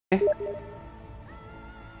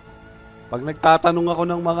Pag nagtatanong ako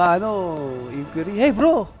ng mga inquiry, hey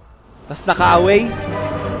bro! Tas naka-away.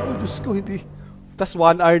 Oh, Diyos ko, hindi. Tas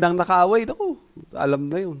 1 hour nang naka-away. Naku, alam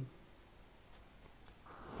na yun.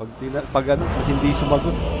 Pag hindi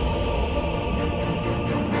sumagot.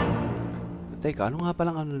 Teka, ano nga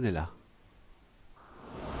palang nila?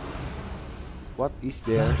 What is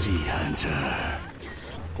their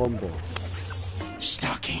combo?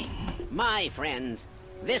 Stalking. My friends,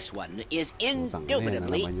 this one is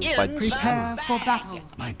indubitably Prepare for battle.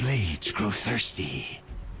 My blades grow thirsty.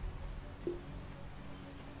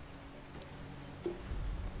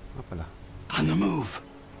 Pala. On the move.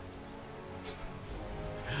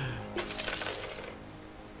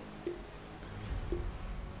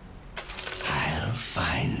 I'll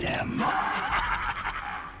find them.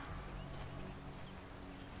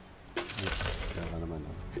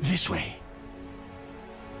 This way.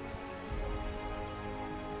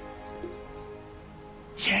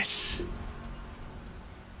 Yes.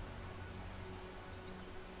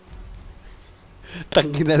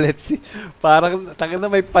 Tangina, let's see. Parang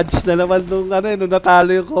tangina may punch na naman nung nung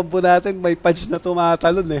natalo yung combo natin, may punch na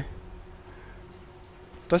tumatalon eh.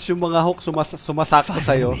 Tapos yung mga hook sumasakto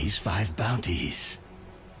sa'yo. 5 bounties.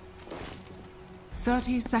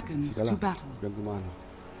 30 seconds to battle.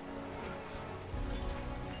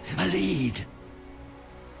 A lead.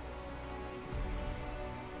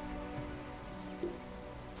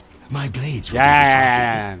 My blades will do the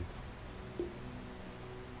talking.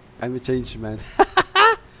 I'm a change man.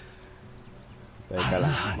 Teka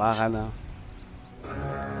lang. Baka na.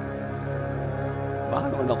 Baka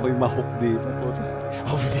naman ako'y mahook dito.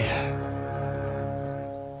 Over there.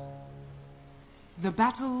 The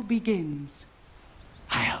battle begins.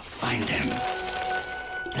 I'll find them.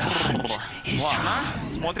 The hunt is on.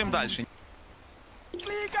 Смотрим дальше.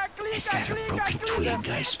 Is that a broken twig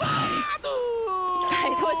I spy? 拜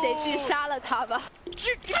托谁去杀了他吧。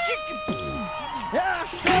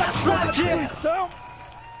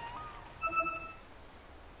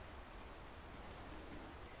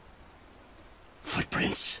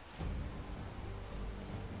 Footprints.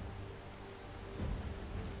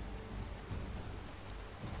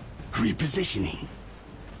 Repositioning.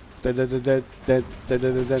 Gaan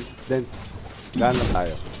lang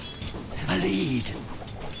tayo. A lead.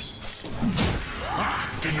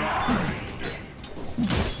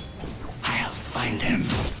 I'll find them.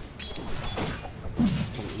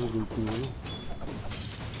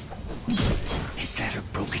 Is that a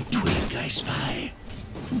broken twig I spy?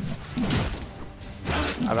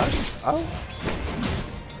 Oh.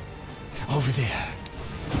 Over there.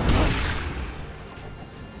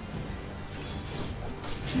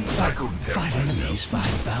 5 enemies,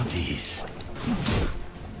 5 bounties.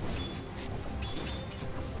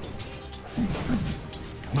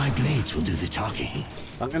 My blades will do the talking.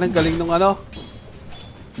 Tangin ang galing nung I'm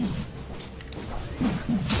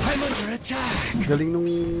under attack. Galing nung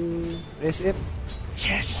SF.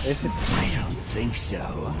 Yes. SF. I don't think so.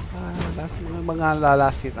 Mga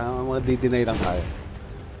lalasit, mga di-deny lang tayo.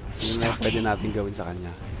 Yun na pwede natin gawin sa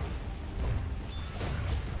kanya.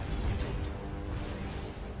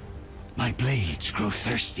 My blades grow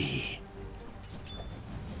thirsty.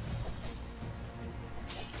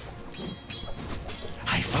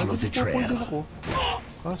 I follow the trail.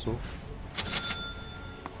 Kaso?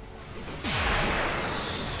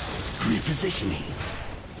 Repositioning.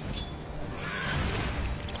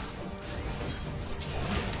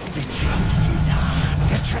 The chase is on.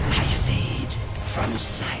 I fade from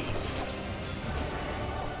sight.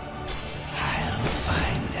 I'll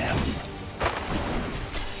find them.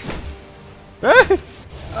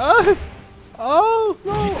 Oh!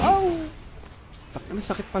 No! Oh! Ang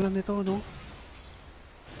sakit pala nito, no?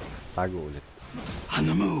 Tago ulit. On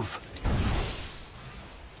the move.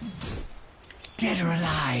 Dead or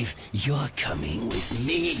alive, you're coming with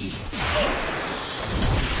me.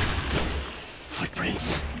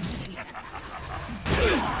 Footprints.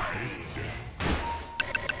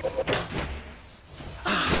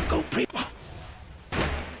 Go pre.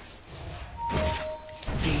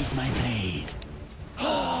 Feed my blade.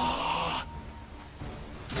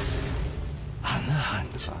 On the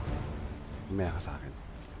hunt. Umaya ka sa akin.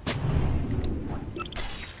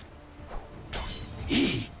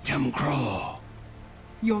 Eat them crow.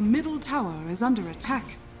 Your middle tower is under attack.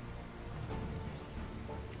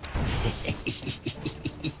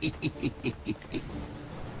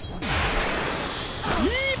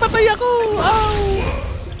 Patay ako! Ow!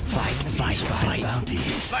 5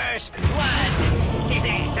 bounties. First blood.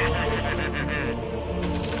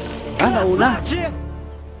 Nauna!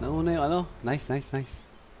 Nauna yung Nice.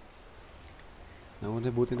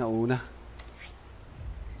 Nauna, buti nauna.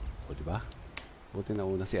 O, Diba? Buti na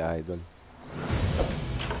una si Idol.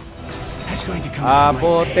 That's going to come out of my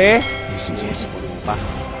Bote! way, isn't it? Pulong pa.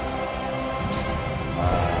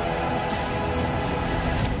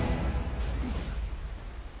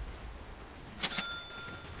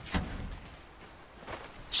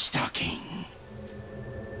 Stalking.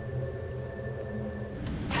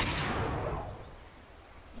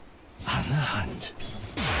 On the hunt.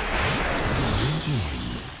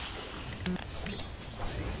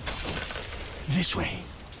 This way.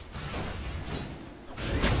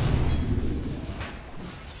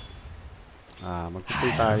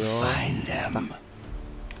 Magpupul tayo. I'll find them.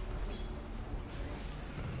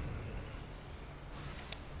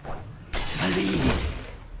 A lead.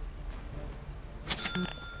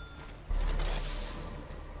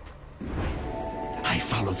 I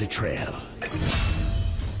follow the trail.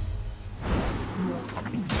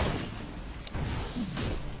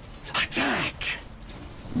 Attack!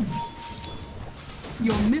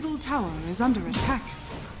 Your middle tower is under attack.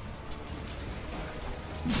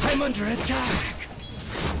 I'm under attack!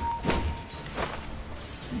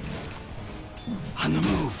 On the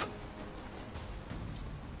move.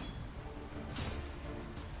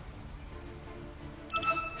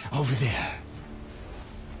 Over there.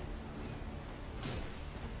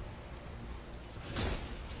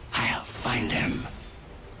 I'll find them.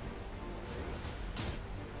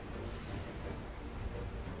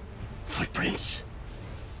 Footprints.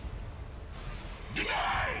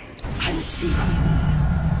 Unseen.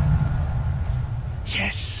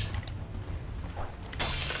 Yes.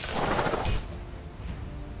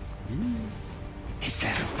 Is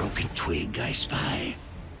that a broken twig I spy?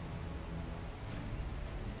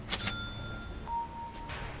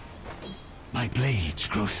 My blades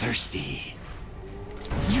grow thirsty.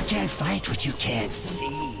 You can't fight what you can't see.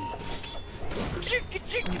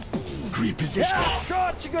 Reposition.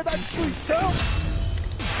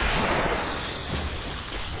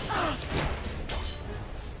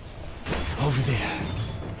 Over there.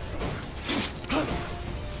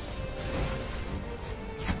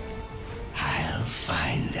 I'll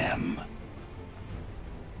find them.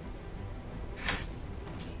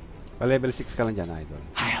 Level 6 ka lang dyan, Idol.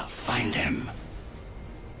 I'll find them.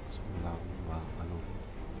 So, wala akong ano.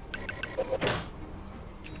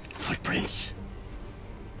 Footprints.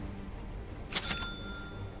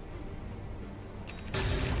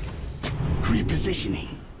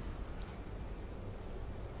 Repositioning.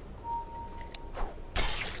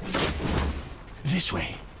 This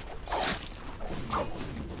way.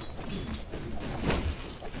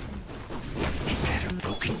 Is that a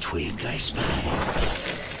broken twig I spy?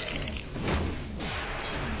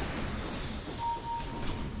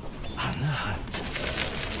 On the hunt.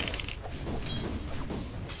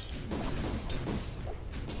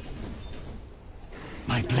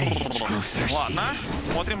 My blades grow thirsty. Ладно,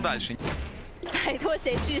 смотрим дальше. 拜托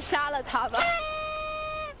谁去杀了他吧。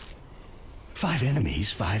 5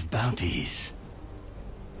 enemies, 5 bounties.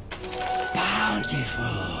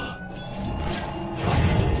 Bountiful.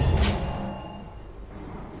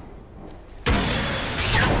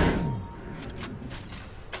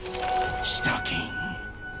 Stalking.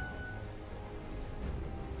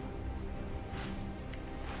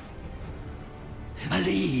 A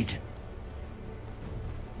lead.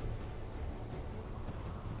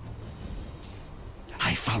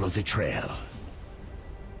 I follow the trail.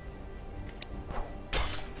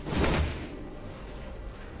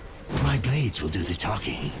 My blades will do the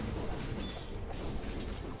talking.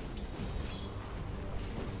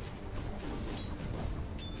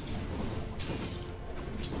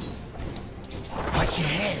 Watch your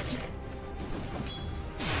head.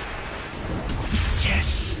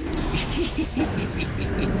 Yes.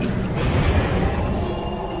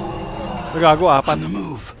 Nagago, On apat. the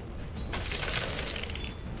move.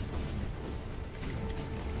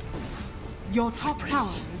 Your top tower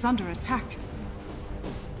is under attack.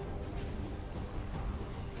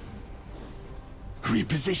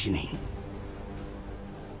 Repositioning.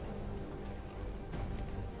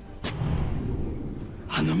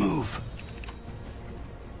 On the move.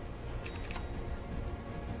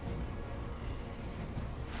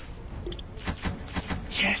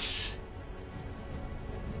 Yes.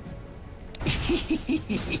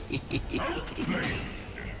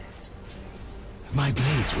 My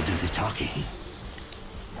blades will do the talking.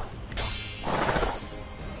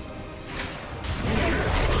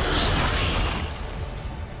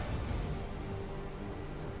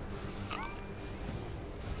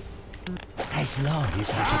 As long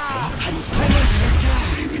as I get attack.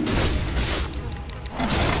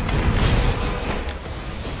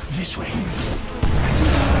 This way.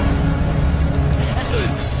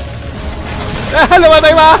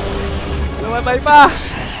 Namatay pa! Namatay pa!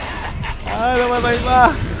 Namatay pa!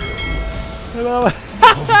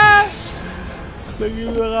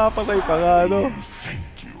 Naging nakapatay pa nga, ano?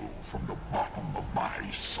 Thank you from the bottom of my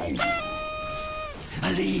soul. A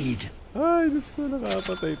lead. Ay, Diyos ko,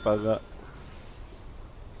 nakapatay pa nga.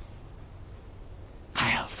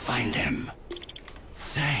 I'll find them.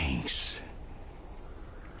 Thanks.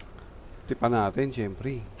 Tipa natin,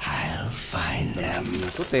 syempre. I'll find them.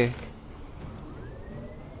 Ikot eh.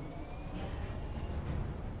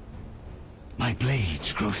 My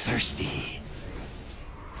blades grow thirsty.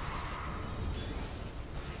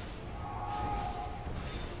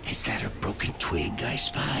 Is that a broken twig I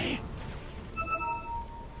spy?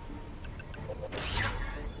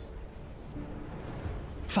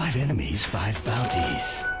 Five enemies, 5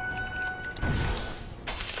 bounties.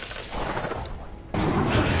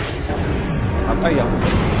 Patay ah.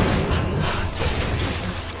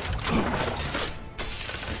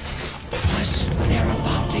 Was there a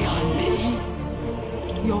bounty on me?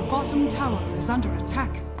 Your bottom tower is under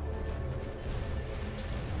attack.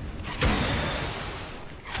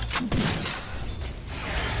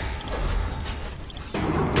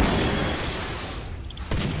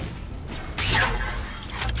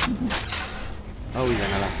 Uwi ka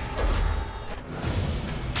na lang.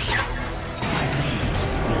 My blades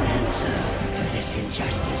will answer for this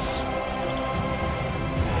injustice.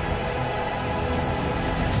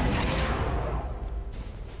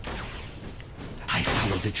 I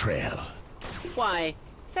follow the trail. Why,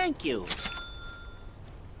 thank you.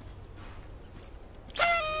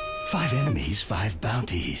 5 enemies, 5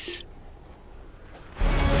 bounties.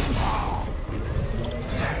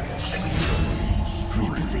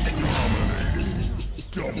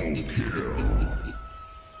 Double kill.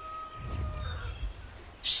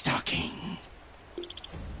 Stalking.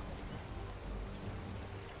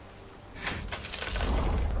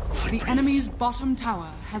 The enemy's bottom tower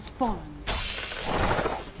has fallen.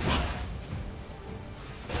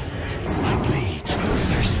 My blades grow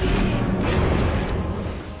thirsty.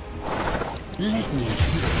 Let me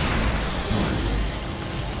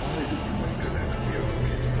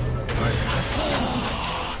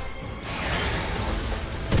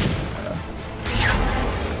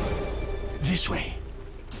this way.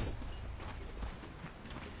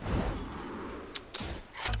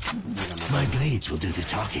 My blades will do the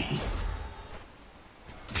talking.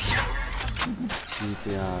 Dito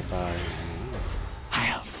yata yun.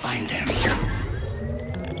 I'll find them.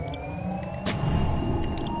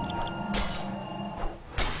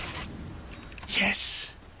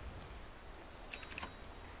 Yes.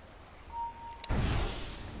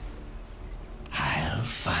 I'll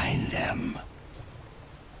find them.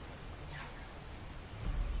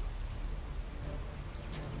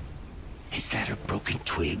 Is that a broken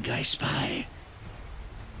twig I spy?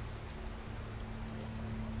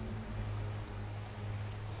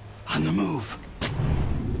 On the move.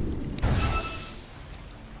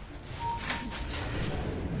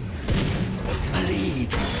 A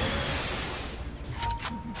lead.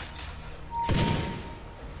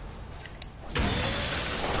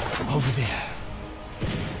 Over there.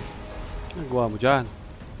 Nagawa mo dyan.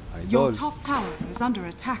 Your Idol. top tower is under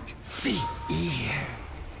attack. Feet ear.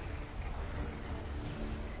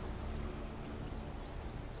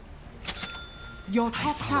 Your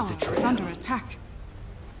top follow tower the trail. is under attack.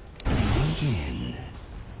 In.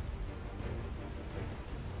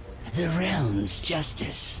 The realm's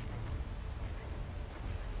justice.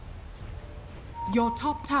 Your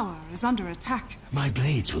top tower is under attack. My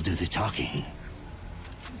blades will do the talking.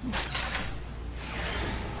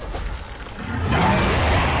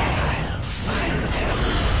 I'll find them.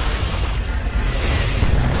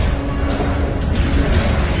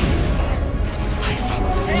 I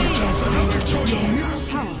follow the Your middle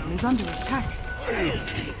tower is under attack. I'll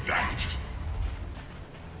take that.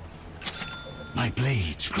 My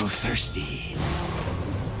blades grow thirsty.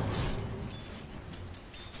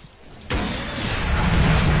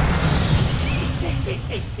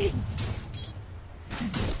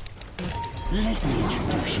 Let me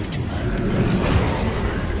introduce you to my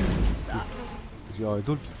Si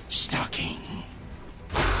Idol. stalking.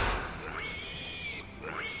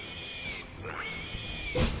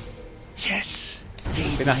 Yes.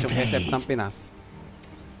 Feed Pinas, my yung SF blade. ng Pinas.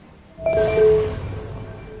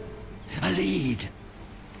 A lead.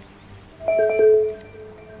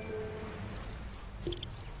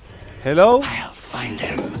 Hello? I'll find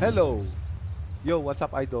them. Hello. Yo, what's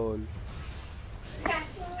up, Idol?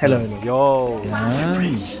 Hello, hello. Yo.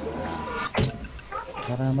 Yan.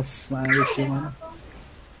 Para mas maayos yung ano.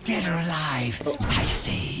 Dead or alive, I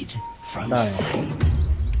fade from Tayo. sight.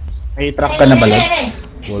 May trap ka na ba, Lex?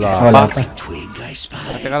 Wala pa. Twig I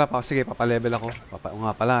spy. Teka lang pa. Sige, papalevel ako.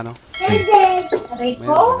 Nga pala, no?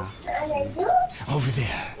 Rico? Over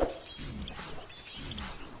there.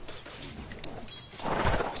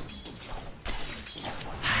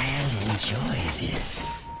 I'll enjoy this.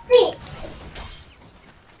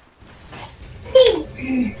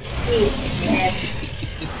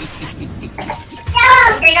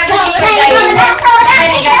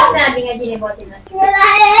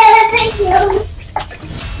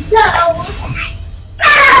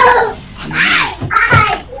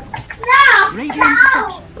 Radiant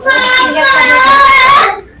structures.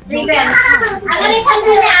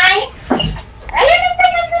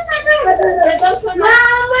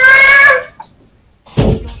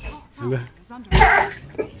 Is under attack.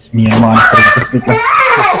 Hindi yung mga trip dito.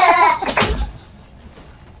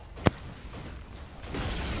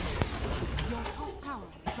 Your top tower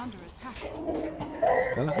is under attack.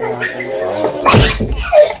 Kala ko natin.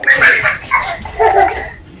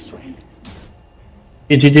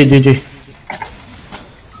 GG.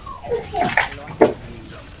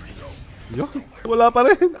 Yo, wala pa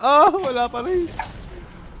rin. Wala pa rin.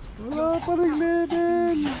 Wala pa rin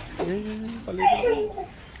level. Palevel ako.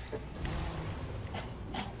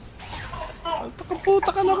 Alta ka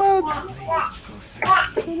puta ka naman.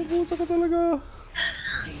 Alta puta ka talaga.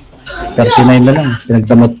 39 na lang.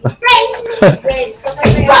 Pinagdamot pa.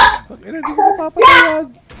 Hindi ko napapatawad.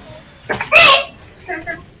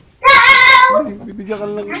 Bibigyan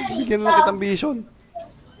na lang kitang vision.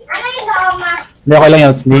 Hindi, okay lang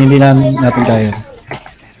yun. Hindi na natin kaya.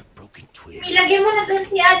 Ilagay mo na dun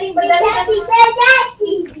si ating badali na dun.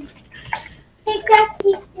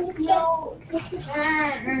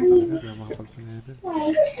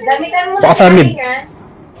 Damitan mo Baka sa amin.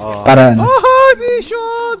 Para ano?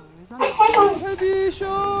 Vision!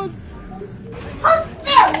 Vision!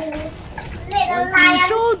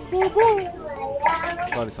 Vision! Bobo!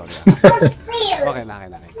 Sorry. Okay na.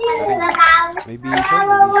 May vision.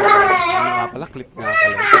 Ano nga pala? Clip nga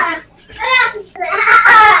pala.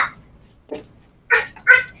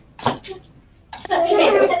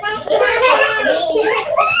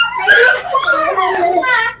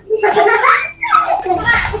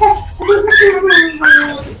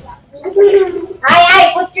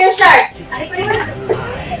 Ay, put your shirt.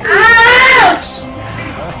 Ouch!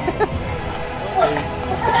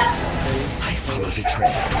 I follow the trail.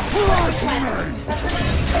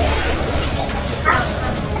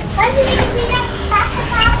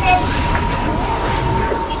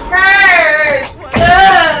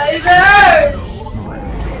 It hurts!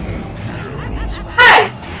 Hey!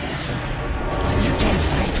 You can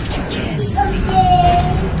fight what you can't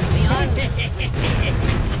see.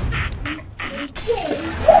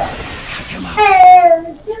 Cut him off.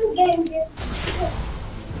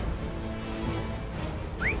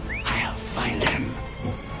 I'll find them.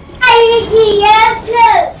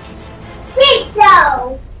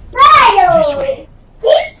 This way.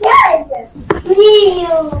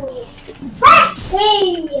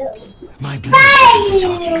 My blade is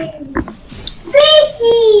talking.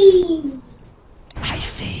 I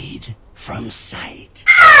fade from sight.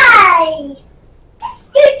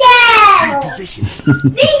 My position.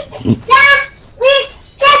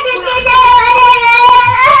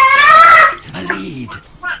 A lead.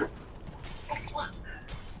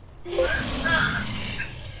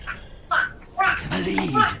 A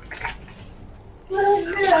lead.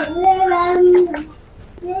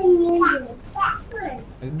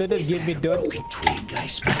 Broken twig I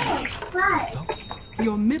spy.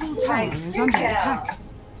 Your middle tower is under attack.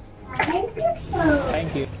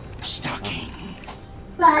 Stalking.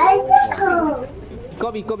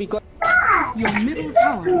 Your middle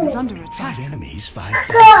tower is under attack. 5 enemies, 5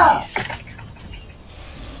 days.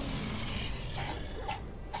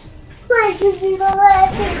 Your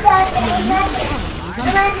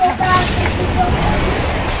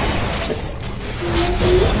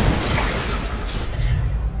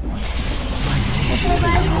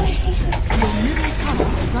middle tower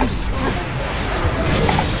is under attack.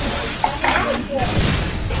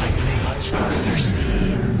 My blades grow thirsty.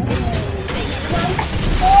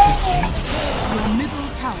 Your middle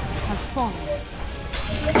tower has fallen.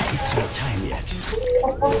 It's not time yet.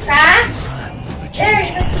 Pupunta? Run, but you There is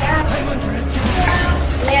can't. the scam. I'm under attack.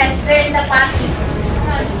 Yes, there is the party.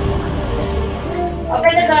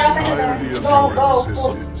 Open the door, open the door. Go.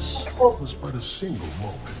 Existence Go. was but a single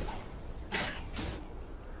moment.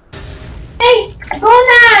 Hey, go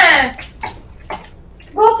na!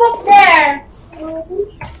 Go up there.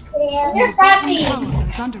 Your party. Tower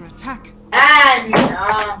is under attack. And,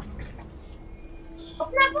 Up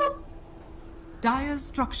na po. Dire's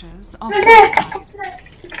structures are fortified.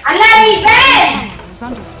 Ala, Raven! Tower is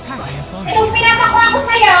under attack. Itong pinapakuha ko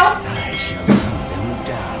sa'yo. I shall hunt them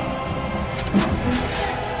down.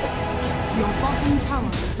 Your bottom tower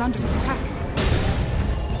is under attack.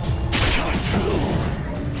 Shot through.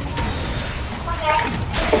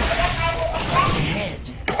 What's ahead?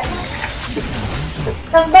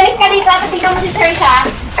 Tapos balik ka dito at tignan mo si Sir siya.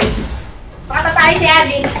 Baka tatay si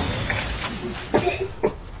Abby.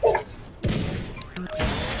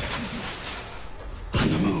 On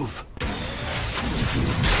the move.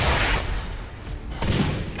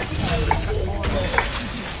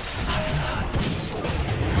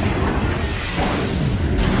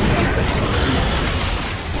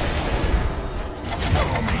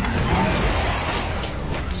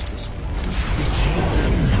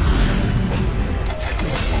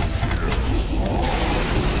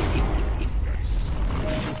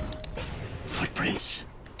 Footprints.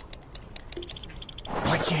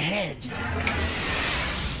 Watch your head.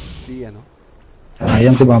 Di ano?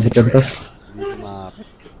 Ayang kumapit yan, tas. Hindi kumapit.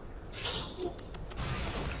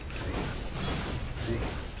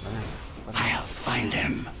 I'll find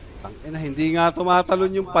them. Tangina, hindi nga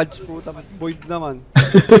tumatalon yung pudge po. Void naman.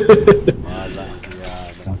 Wala.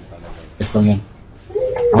 Yan naman talaga. Ito yan.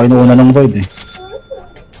 Ako yung una ng void eh.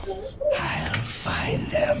 I'll find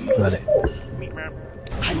them. Wala.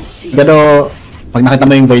 Unseen. Pero, pag nakita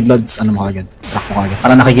mo yung void lords, ano mo kagad? Track mo kagad.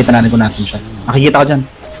 Para nakikita natin kung nasan siya. Nakikita ko dyan.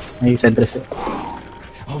 May sentries eh.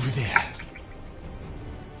 Over there.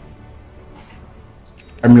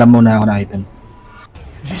 Arm lang muna ako na item.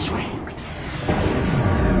 This way.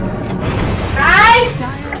 Guys!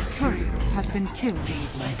 Dire's courier has been killed.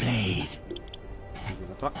 Feed my blade. Hindi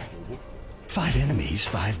na truck. 5 enemies,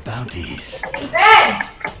 5 bounties. Raven!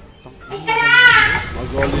 Ika na!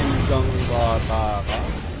 Magaling kang bata ka.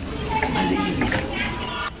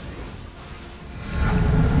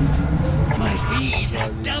 My fees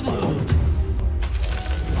have doubled.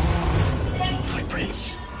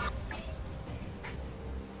 Footprints.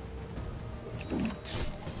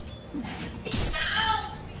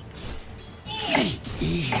 Feet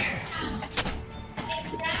here.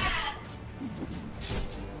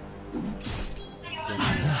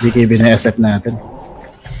 BKB na SF natin.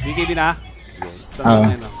 BKB na. Ito Oo. na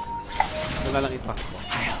lang yun. Ito na lang impact ko.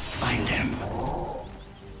 I'll find them.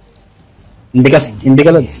 Hindi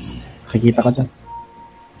ka lods. Nakikita ka dyan.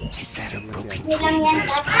 Is that a broken Hindi lang tree? yan.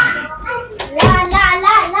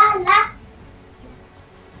 La.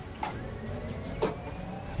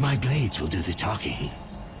 My blades will do the talking.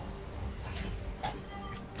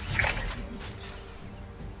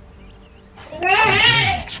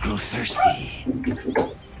 Blades grow thirsty.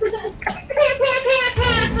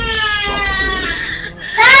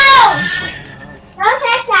 No,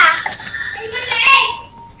 Sasha!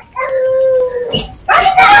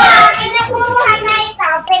 Bakit na? Pinakuha na ito.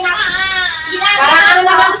 Parang ano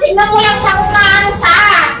naman, tingnan mo lang siya kung maano siya.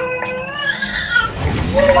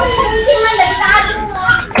 Huwag sa hindi man, lagtado mo.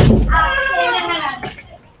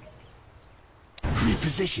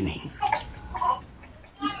 Repositioning.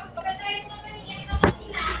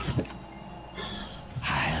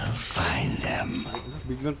 I'll find them.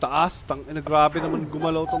 Biglang taas. Tangina, grabe naman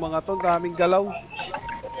gumalaw to mga to. Daming galaw.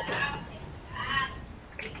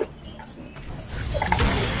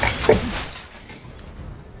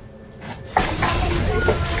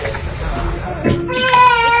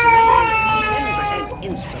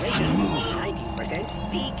 Inspiration, 90%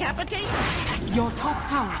 decapitation. Your top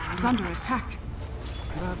tower is under attack.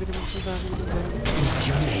 Grabe naman to. Daming galaw. Meet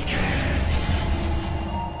your maker.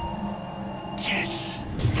 Yes.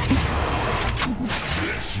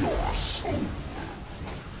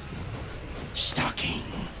 Stalking.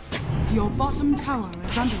 Your bottom tower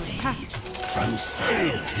is under attack. From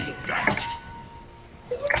side to right.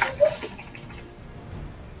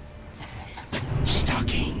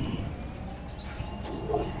 Stalking.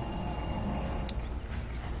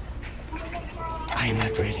 I am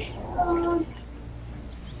not ready.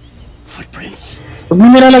 Footprints. Huwag mo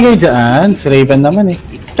nilalagay dyan. Si Raven naman eh.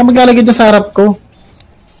 Siya maglalagay dyan sa harap ko.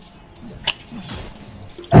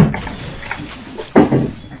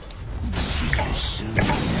 See you soon.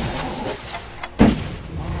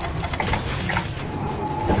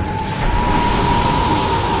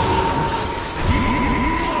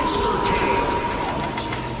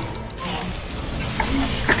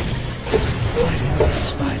 Five enemies,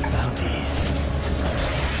 5 bounties.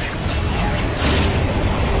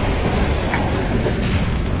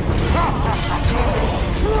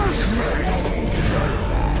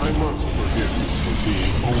 I must forgive you for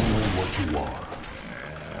being only what you are.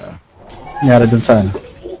 Nangyari dun sa ano.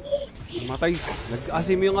 Patay.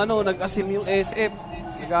 Nag-asim yung ano, nag-asim yung SF.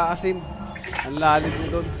 Nag-aasim. Ang lalim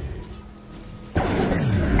mo doon.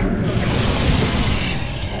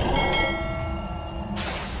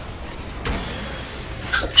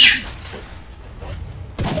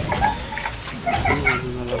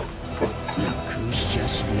 Who's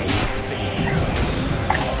just made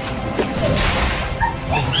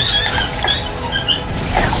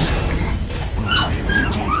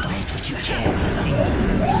you can't see.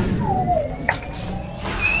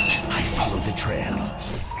 I follow the trail.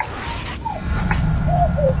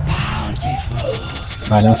 Bountiful.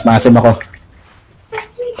 Mas maasim ako.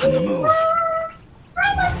 On the move.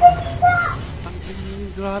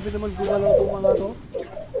 Grabe naman gumalaw itong mga to.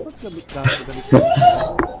 Ba't gamit gamit?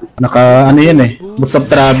 Naka ano yun eh. Boots of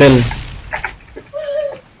travel.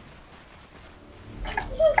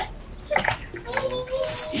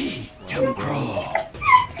 Eat and grow.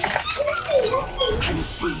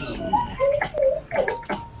 Unseen.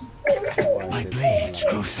 My blades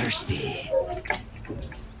grow thirsty.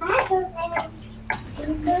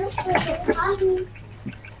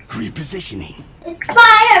 Repositioning.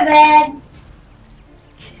 Spider-Man!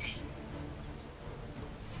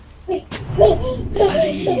 Lead.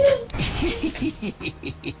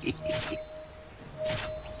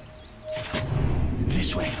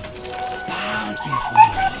 This way. Bountiful.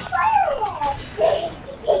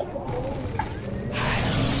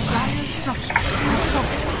 Dire structures are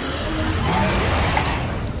fortified.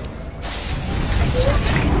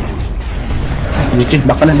 Yuki,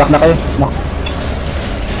 back na kayo. Back.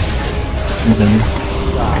 Maganda.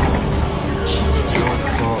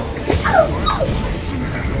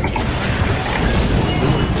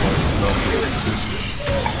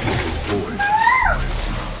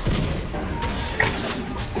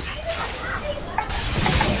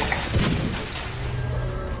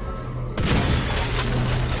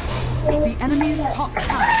 The enemy's top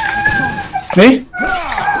tower is fallen. Eh?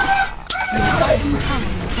 Your bottom tower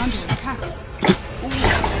is under attack.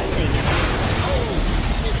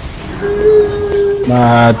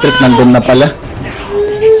 Ma-trip nandun na pala.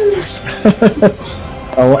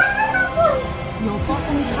 Awa. Your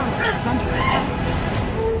bottom tower is under attack.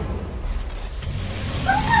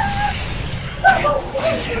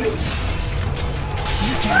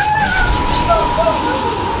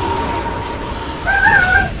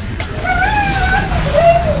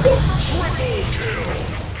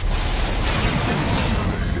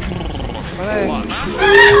 Palay.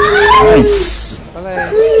 Nice. Palay.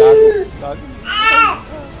 Gago.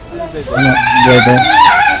 Ano? Pwede.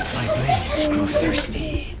 My blades grow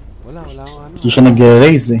thirsty. Wala akong ano. Hindi siya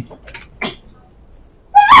nag-raise eh.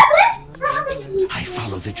 I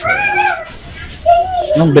follow the trail.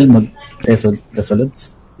 Anong build mo?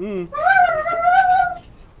 Resolutes?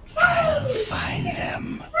 I'll find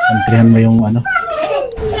them. Samprihan mo yung ano.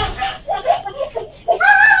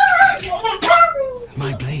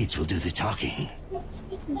 My blades will do the talking.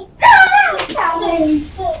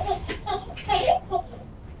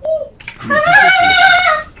 Repositioning.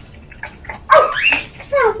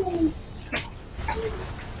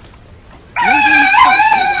 Radiant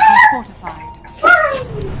structures are fortified.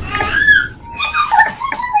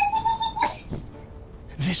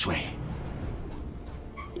 This way.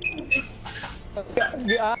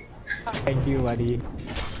 Thank you, buddy.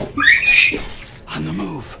 On the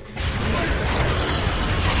move.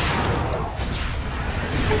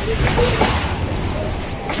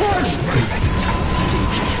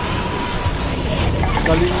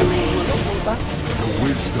 Galing mo yung ano, puta. The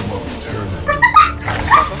wisdom of eternity.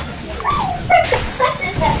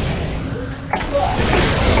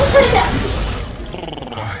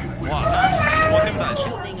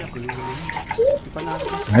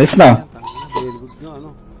 Ayos na. Very good nga, ano.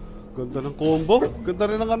 Ganda ng combo. Ganda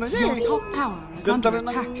rin ng ano niya Your eh. top tower is Ganda under rin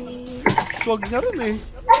ng attack. swag niya rin eh.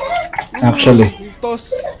 Actually. Yung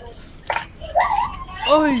toss.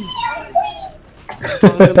 Ay!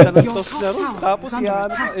 Ang ganda ng toss niya rin. Tapos yan,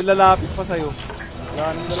 ilalapit pa sa'yo.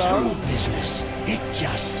 Wala nang lalapit. Slow business. It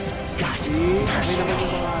just got May personal. naman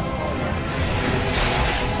yung mga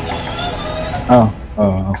ano.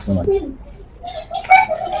 Oo, ako naman.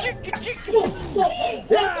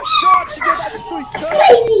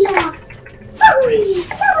 Prince.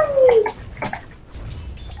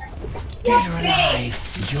 Dead or alive,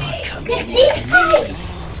 you're coming with me.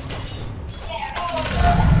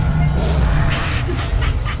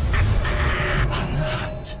 I'm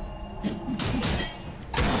not.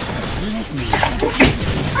 Let me.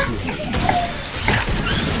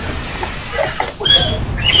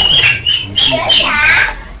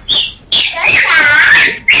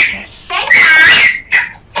 Yes.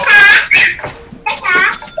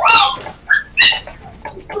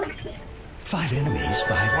 5 enemies,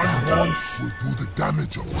 5 One bounties. will do the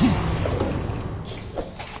damage of 2.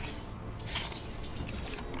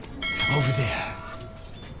 Over there.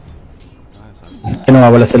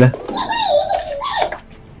 Kinawawala sila.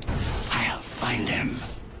 I'll find them.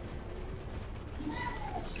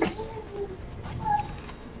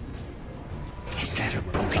 Is that a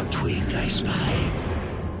broken twig I spy?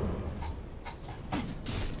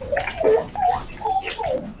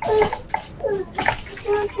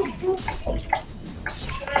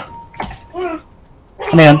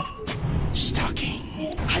 Ano yan? Stalking.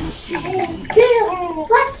 Unseen.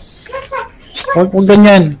 Huwag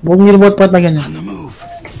ganyan. Huwag nilibot-pot na ganyan. On the move.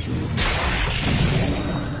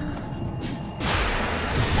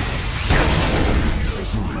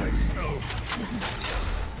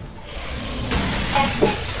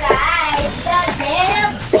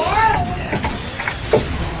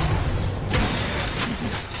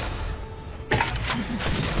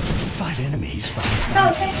 Five enemies, 5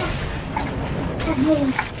 bounties.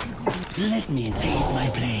 Let me invade my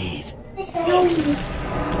blade.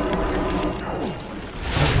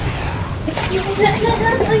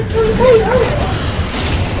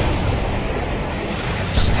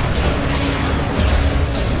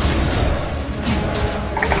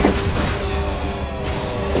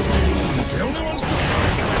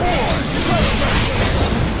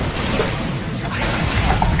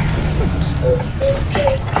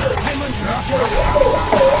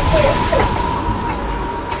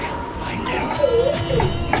 Find them.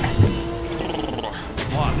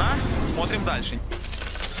 Ладно, смотрим дальше.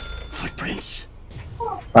 Footprints.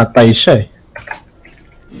 Patay siya eh.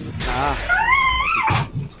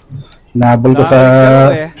 Nabol ko sa...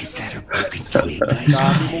 Is that a broken twig I Dami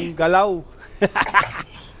spy? mong galaw.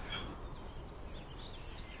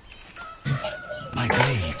 My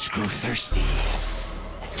blades grow thirsty.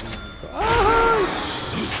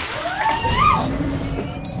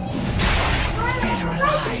 Dead or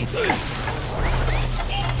alive.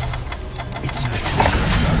 It's not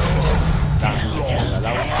They'll tell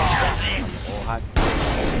tales of this.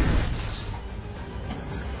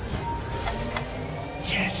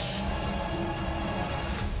 Yes.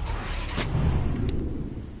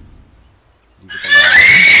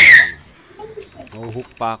 Nahuhook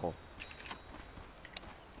pa ako.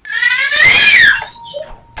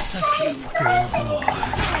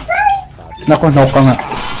 Naku, ka nga.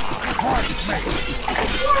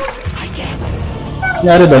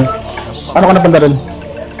 Nangyari doon? Paano ka napunta doon?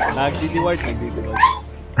 Nagdi-deward.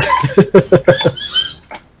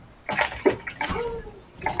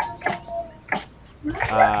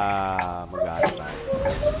 Mag-aaral tayo.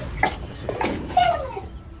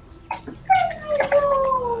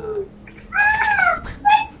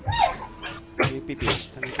 Pipiw.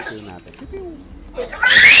 Saan yung pipiw natin? Pipiw!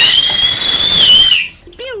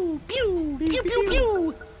 Pew pew pew pew pew.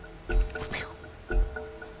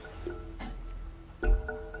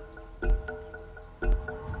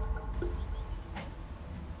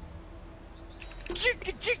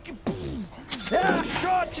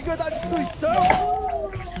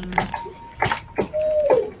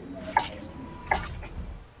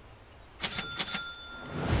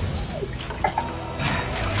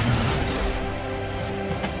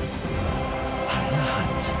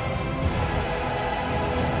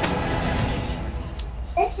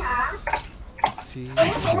 I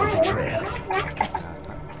follow the trail.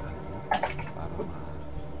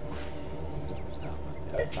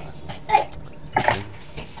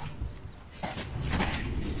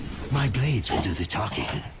 My blades will do the talking.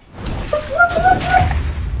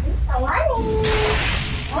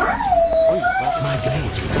 My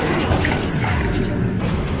blades will do the talking.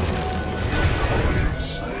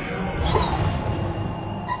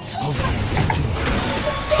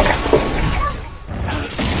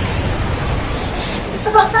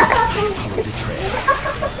 Follow the trail.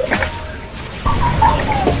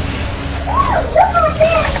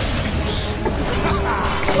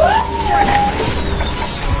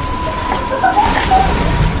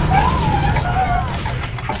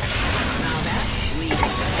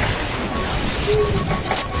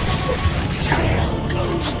 Trail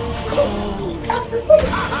goes gold.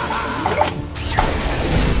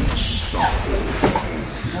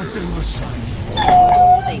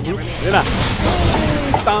 Yan na.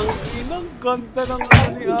 Tanginang ganda ng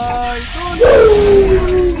ani idol.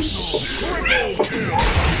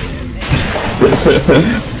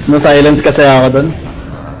 Na-silence kasi ako doon.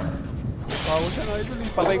 Bawa siya na idol.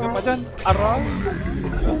 Patay ka pa dyan. Aray.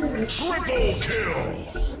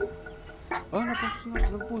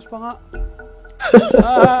 Nag-post pa nga.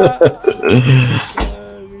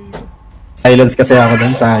 Silence kasi ako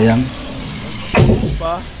doon, sayang. Post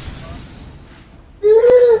pa.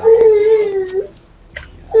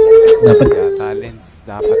 Dapat. Yata lens.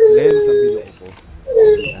 Dapat lens ang binuo ko.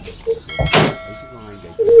 Ayusin ko nga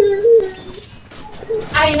yung guys.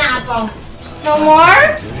 Ay, na ako. No more?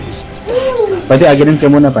 Pwede aganin ka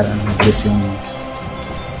muna para mabilis yung...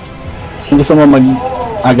 Kung gusto mo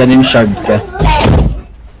mag-aganin shard ka.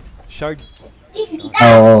 Shard.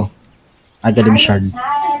 Oo. Aganin shard.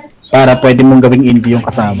 Para pwede mong gawing indie yung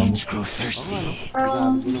kasama mo. Grow thirsty.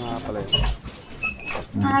 Gamit ko na nga pala yun.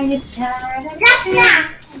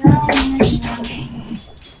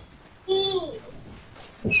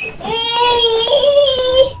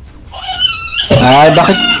 Ay,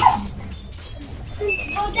 bakit?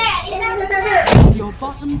 Your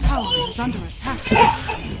bottom tower is under attack.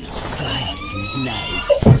 Slice is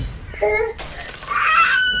nice.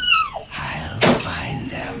 I'll find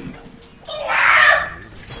them.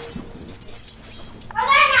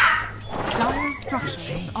 Dire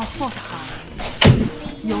structures are fortified.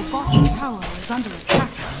 Your bottom tower is under attack.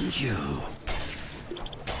 Found you.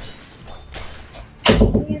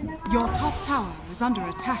 Your top tower is under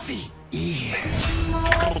attack.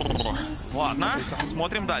 Ладно,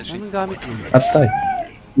 смотрим дальше. Anong gamit mo? Patay.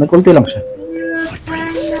 Nag-ulti lang siya.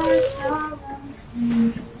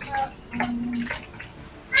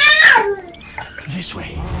 This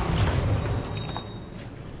way.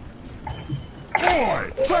 Boy,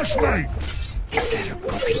 flashlight! Is that a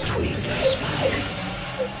broken twig I spy?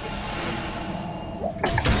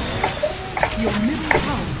 Your middle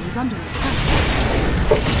tower is under attack.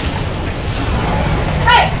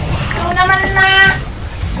 Ay! Ito naman na!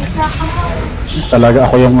 Isa ka mo. Talaga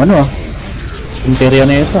ako yung ano ah. Interior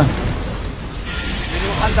na ito ah.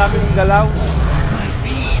 Ang dami mong galaw.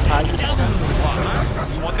 Ладно,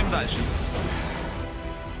 смотрим дальше.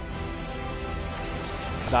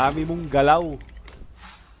 Dami mong galaw.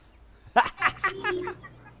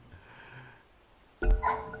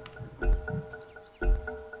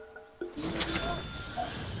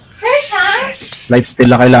 Fresh, ha? Lifesteal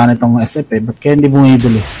na kailangan itong SF eh. Ba't kaya hindi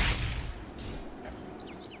bumibili?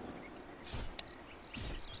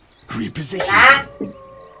 Reposition. Ah?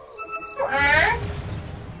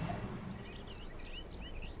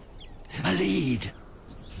 A lead.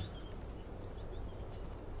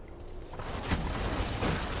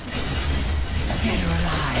 Dead or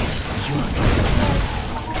alive, you're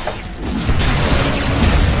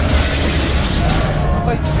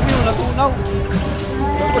Okay, sumiyo, natunaw.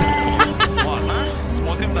 Ладно,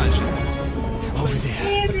 смотрим дальше. over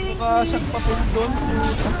there. Baka siyang pasun doon.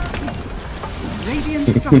 Radiant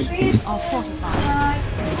structures are fortified.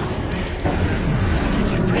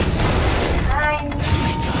 Footprints.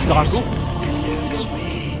 Gago. Eludes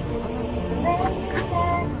me.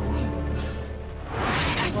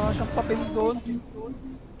 Baka siyang papel doon.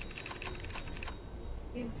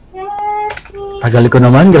 Tagal ko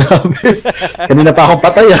naman, grabe. Kanina pa akong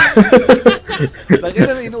patay ah. Lagi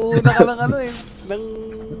na, inuuna ka ng ano eh. Ng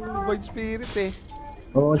Void Spirit eh.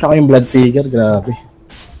 Oo, tsaka yung Bloodseeker, grabe.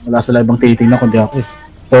 Wala sa ibang titingnan kundi ako eh.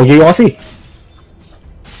 Pogi ko kasi.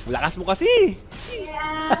 Lakas mo kasi.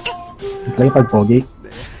 Lagi pag pogi.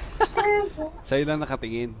 Sa'yo lang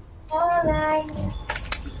nakatingin.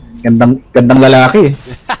 Gandang lalaki eh.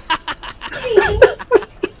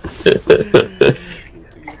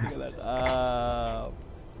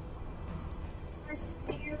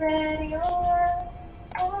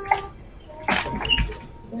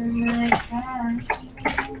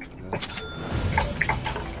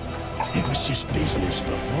 It was just business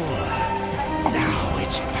before. Now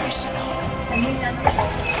it's personal.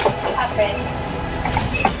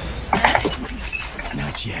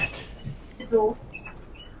 Not yet.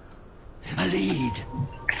 A lead.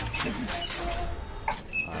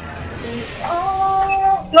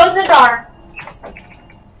 Close the door.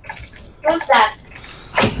 Close that.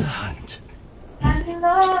 On the hunt.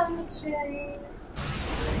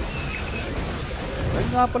 Ay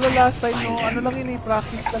nga pala last time no, ano lang yun eh,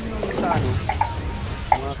 practice lang yung sa ano.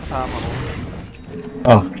 Mga kasama ko.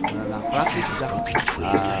 Oh, Ano lang, practice lang.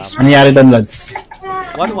 ano nangyari doon, lads?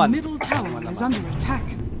 1-1. Middle tower is under attack.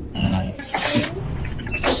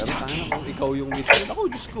 Pero tanga kung ikaw yung mid. Ako,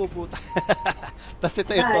 Diyos ko, puta. Tapos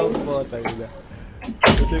ito yung power button.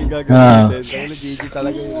 Ito yung gagawin din. Kaya nag-GG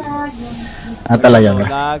talaga yun. Ah, talaga ba?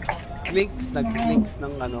 Nag-clinks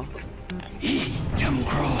ng ano. Eat them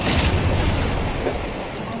crow.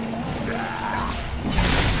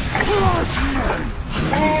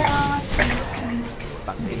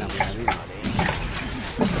 Tangin ang namin.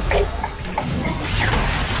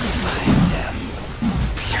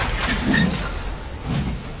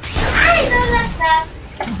 I don't like that.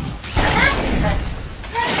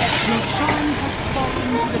 Your shrine has fallen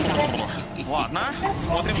to the dark. Ладно,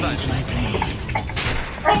 смотрим дальше. No,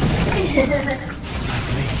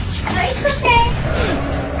 it's okay.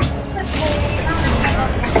 It's okay.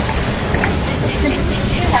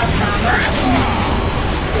 You help Mama.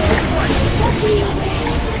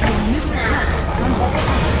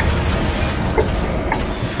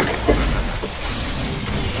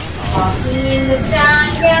 Walking in the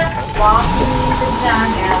jungle, walking in the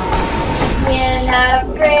jungle. We're not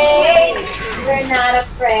afraid, we're not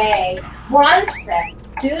afraid. 1 step,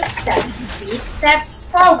 2 steps, 3 steps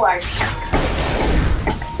forward.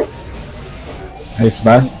 Ayos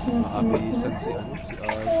ba? Naabisan si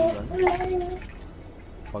Arjun.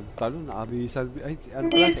 Pagtalo, naabisan. Ay, ano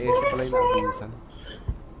pala? Si Esa pala yung naabisan.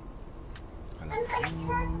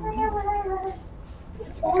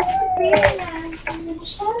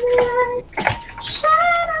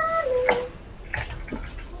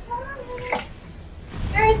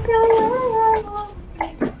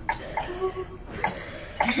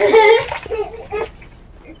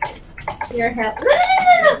 Your help.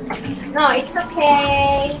 No. No, it's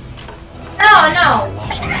okay. No.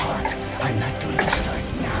 Lost your heart. I'm not going to start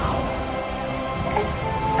now.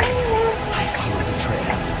 I follow the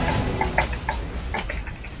trail.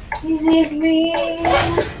 This is real.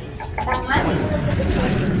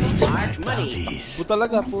 These 5 bounties. Po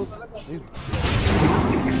talaga, po. Ayun.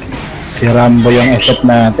 Si Rambo yung effort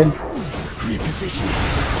natin. Reposition.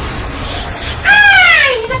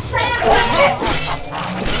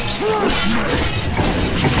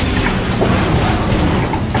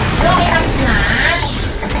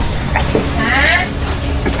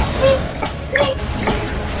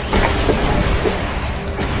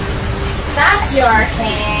 Stop your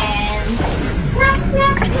hands. Stop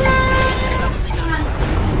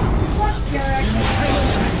your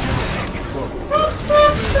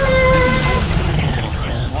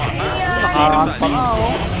Nakaharang pa nga,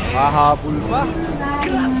 oh. Hahabol pa.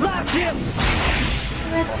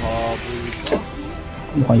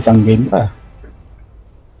 Mukhang isang game pa.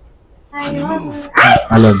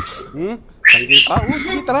 Alods. Sanggay pa.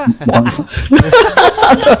 Sige, tara. Mukhang isang...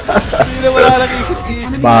 Hindi na wala lang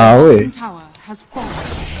isip-isip. Baho eh. Tower has fallen.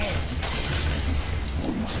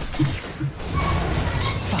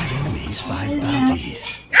 5 enemies, 5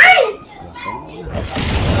 bounties.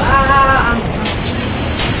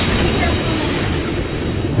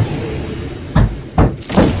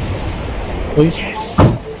 Uy. Yes.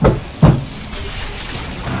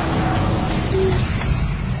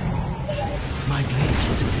 My blades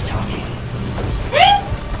will do the talking.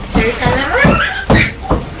 Sir ka naman.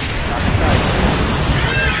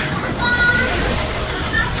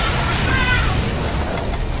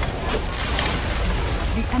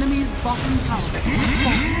 The enemy's bottom tower has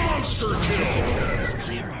fallen. Monster kill. It's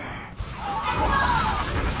clearer.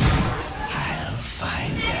 I'll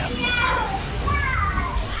find them.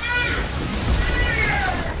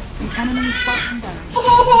 The enemy's bottom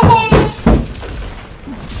barracks.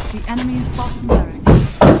 The enemy's bottom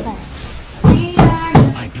barracks has fallen.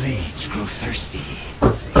 My blades grow thirsty.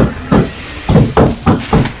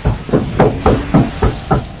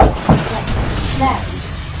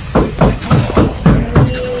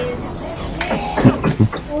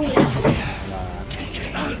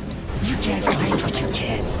 You can't find what you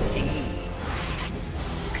can't see.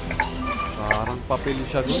 Parang papel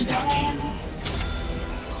siya doon. Stalking.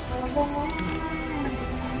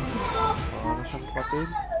 Parang siyang papel.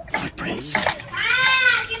 Footprints.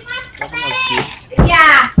 Parang agsil.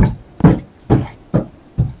 Yeah.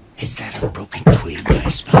 Is that a broken twig I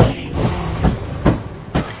spy?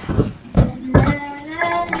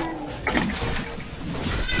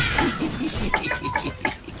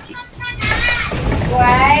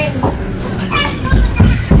 Why?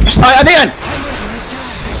 Ay, ano yan?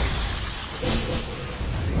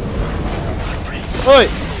 Hoy!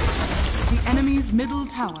 The enemy's middle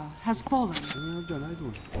tower has fallen. Ano dyan? Ay,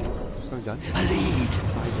 doon. Saan dyan? A lead.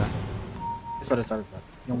 Saan dyan? Sorry.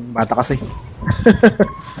 Yung bata kasi.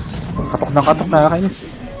 Katok na katok,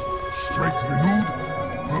 nakakainis. Strength renewed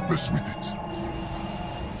and purpose with it.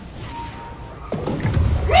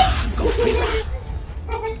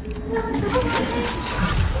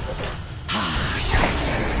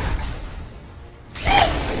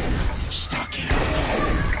 Stalking.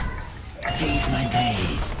 Feed my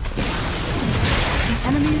blade. The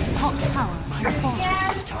enemy's top tower has fallen.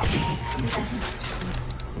 Talking.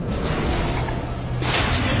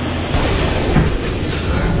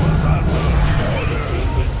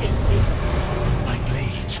 My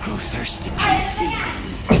blades grow thirsty by the sea.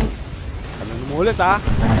 Ano mo ulit, ha?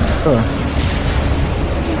 Ito.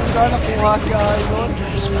 Saan nakuha si Iron?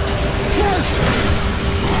 I spy.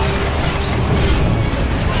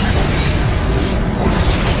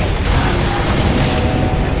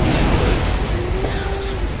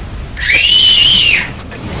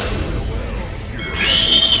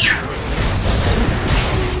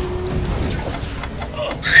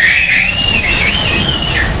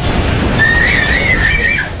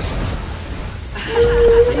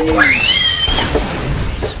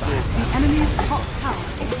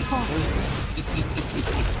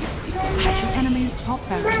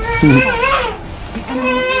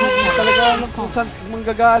 Talaga alam kung saan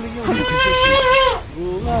manggagaling yung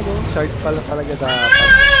oo nga, no? Shard pala talaga dapat.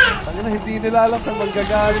 Tangina, hindi nila alam saan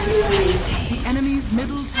manggagaling yung The enemy's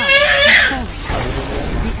middle tower has fallen.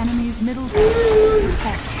 The enemy's middle tower is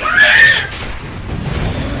fallen.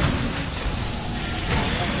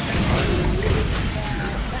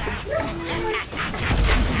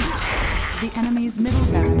 The enemy's middle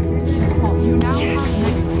barracks is fallen. You now have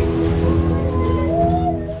megaways.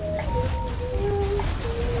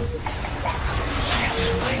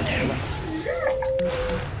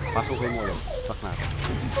 Pasukin mo ulit. Back natin.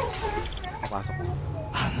 Papasok mo.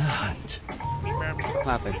 On the hunt. Back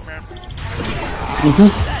natin.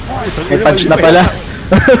 May punch na pala.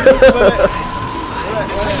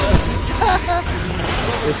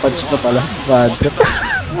 May punch na pala. Bad trip.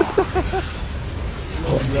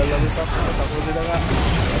 Lalamit ako. Takunin na nga.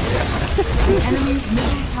 The enemy's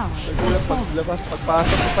middle tower has fallen. Paglabas,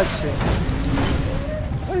 pagpasok ng punch eh.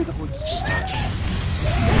 Ay, naku.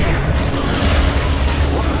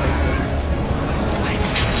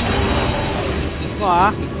 Mo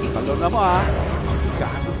ah. Talo na mo ah.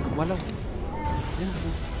 Gano. Kumalaw. Yan.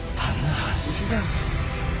 Sige.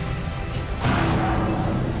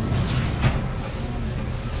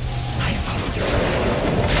 I follow the trail.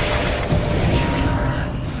 You can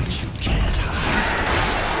run, but you can't hide.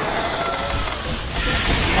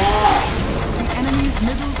 The enemy's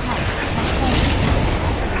middle tower has fallen.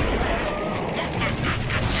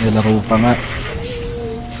 May laro pa nga.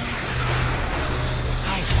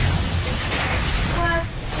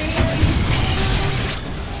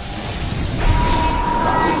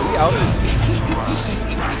 Out.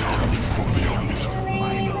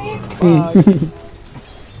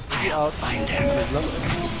 I'll find them.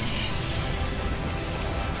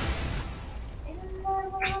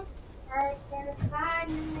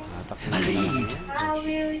 A lead.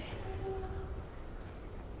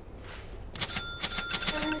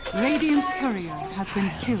 Radiant's courier has been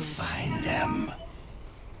killed. Find them.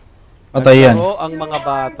 Patay yan. Oo, ang mga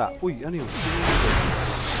bata. Uy, ano yun?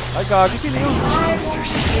 Ay, gagi sila yun.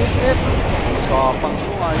 Kapang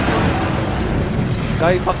ko ay.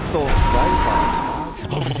 Дайпак то. Дайпак.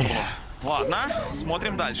 Over there. Ладно,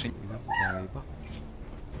 смотрим дальше. Дайпак.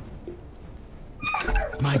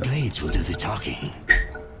 My blades will do the talking.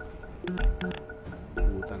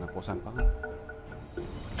 Puta, naposan pa nga.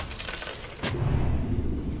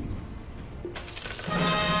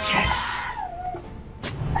 Yes.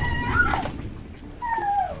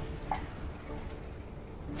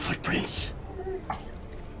 Footprints.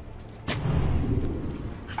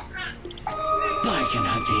 Bargain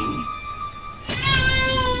hunting.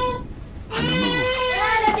 On the move.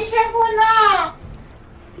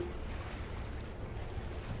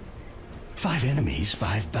 Five enemies,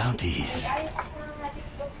 5 bounties.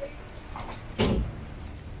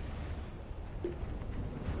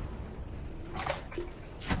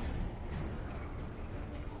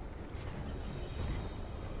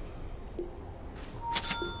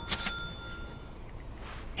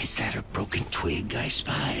 Is that a broken twig I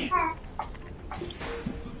spy?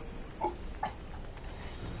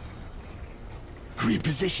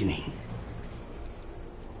 Repositioning.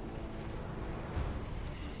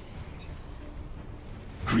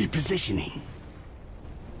 Repositioning.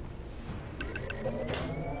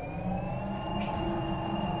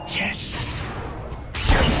 Yes.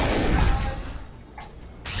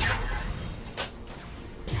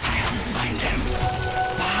 I'll find them.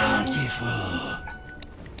 Bountiful.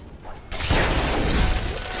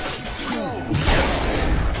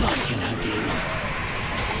 Bargain hunting.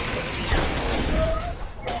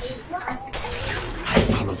 I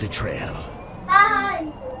follow the trail.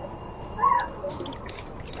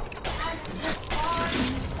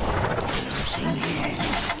 Closing in.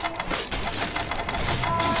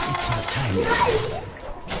 It's not time yet.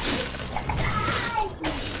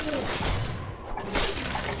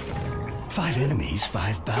 Five enemies,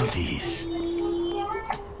 5 bounties.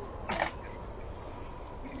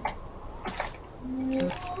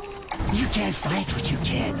 You can't fight what you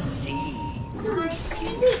can't see.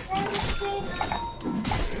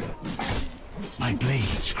 My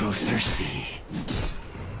blades grow thirsty.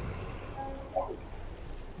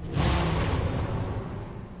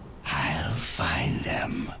 I'll find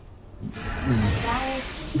them.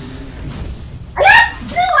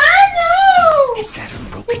 Is that a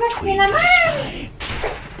broken twig I spy?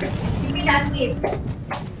 Ang galing.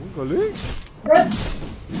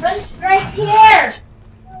 Right here!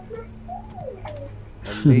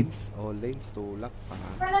 All lanes tulak pa.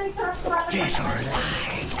 Dead or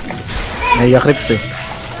alive? Naiya Crips eh.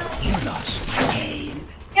 You lost my game.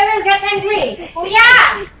 Kevin, get angry!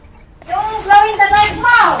 Kuya! Yung blowing the light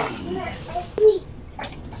mo!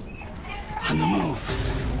 On the move.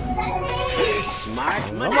 Smart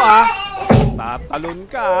Ano man. mo ah? Tatalon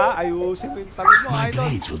ka ah. Ayusin mo yung talon mo, My idol.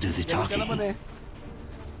 blades will do the Ganun ka talking. naman eh.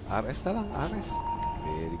 RS na lang, RS.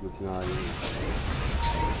 Very good nga yun.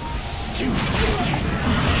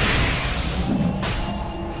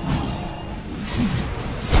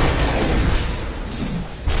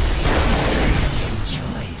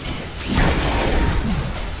 Enjoy this.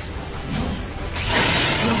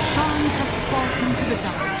 Your shrine has fallen to the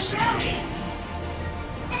dark.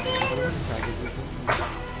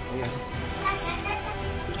 Ayan.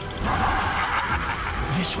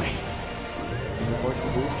 This way.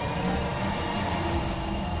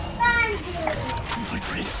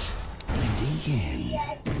 Footprints. Blending in.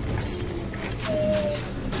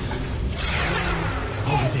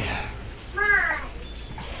 Over there.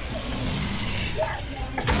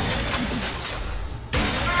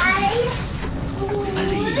 A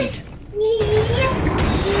lead.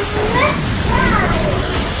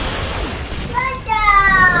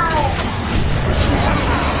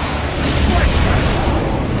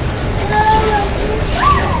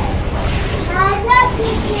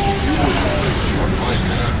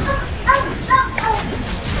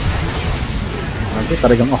 Kasi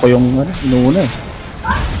talagang ako yung inuuna eh.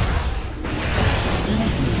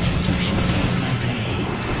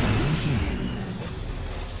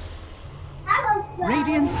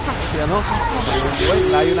 Radiant Si structures ano? Wait,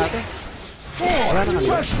 layo natin. Wala na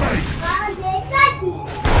nga.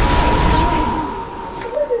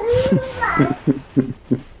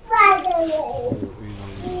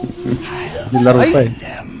 Nilaro pa eh.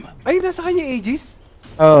 Them. Ay, nasa kanya Aegis?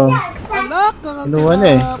 Oo. Anak, Inuwan na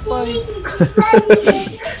eh. tinapay.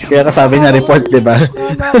 Kaya kasabi na report, di ba?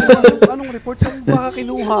 Kala ko, anong report? Saan baka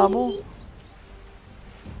kinuha mo?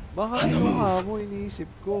 Baka kinuha mo, iniisip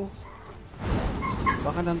ko.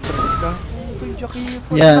 Baka nang-trip ka. Oh, kay Jakira.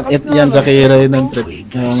 Yan Zakira yun ng trip.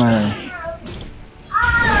 Oo nga.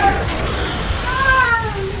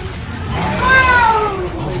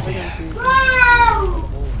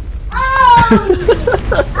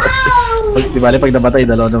 Di bali pag nabatay,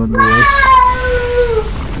 dalawa naman buhay.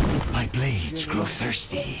 My blades grow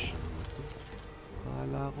thirsty.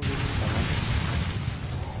 Kala ko yun pala.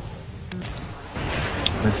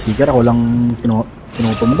 Red Seeker, ako lang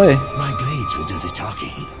pinutumba eh. My blades will do the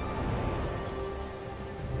talking.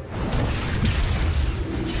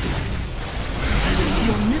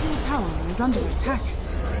 Your middle tower is under attack.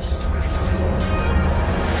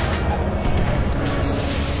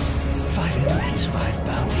 Five enemies, five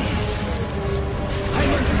bounties. I'm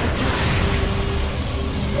under attack.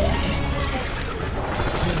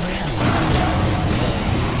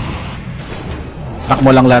 Lock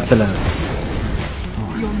mo lang lahat sa lahat.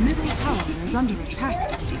 Your middle tower is under attack.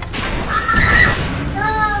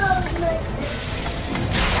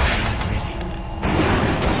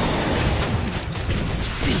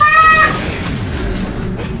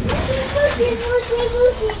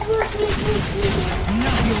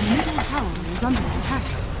 Your middle tower is under attack.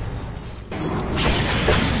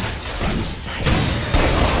 From sight.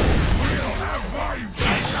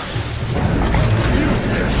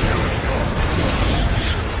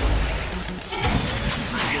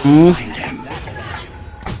 Find them.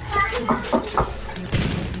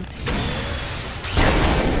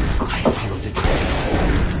 I follow the trail.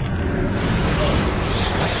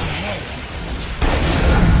 What's ahead?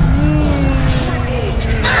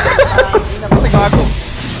 Bago.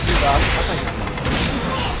 Diba?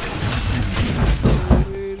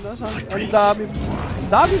 Eh, nasaan? Ang dami. Ang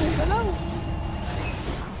dami mong galaw.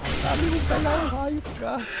 Ang dami mong galaw. Hayop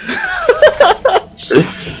ka.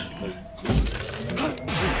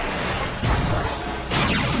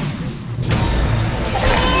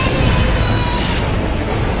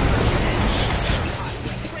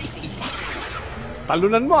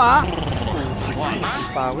 Talunan mo ah.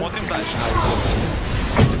 Power. Смотрим дальше.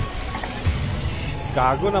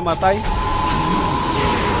 Gago, namatay.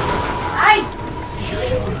 Ay!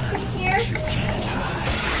 Here.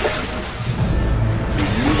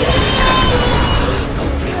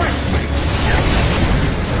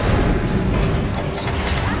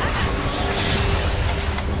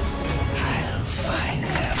 I'll find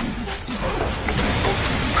them.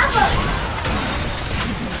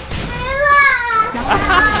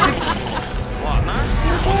 Ладно,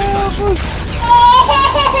 смотрим дальше.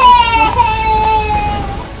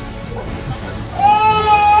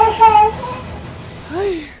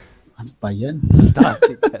 Ano pa yan?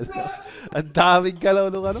 Ang daming galaw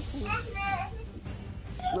nung ano.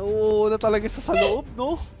 Nauuna talaga sa loob,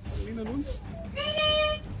 no? Ang ina nun.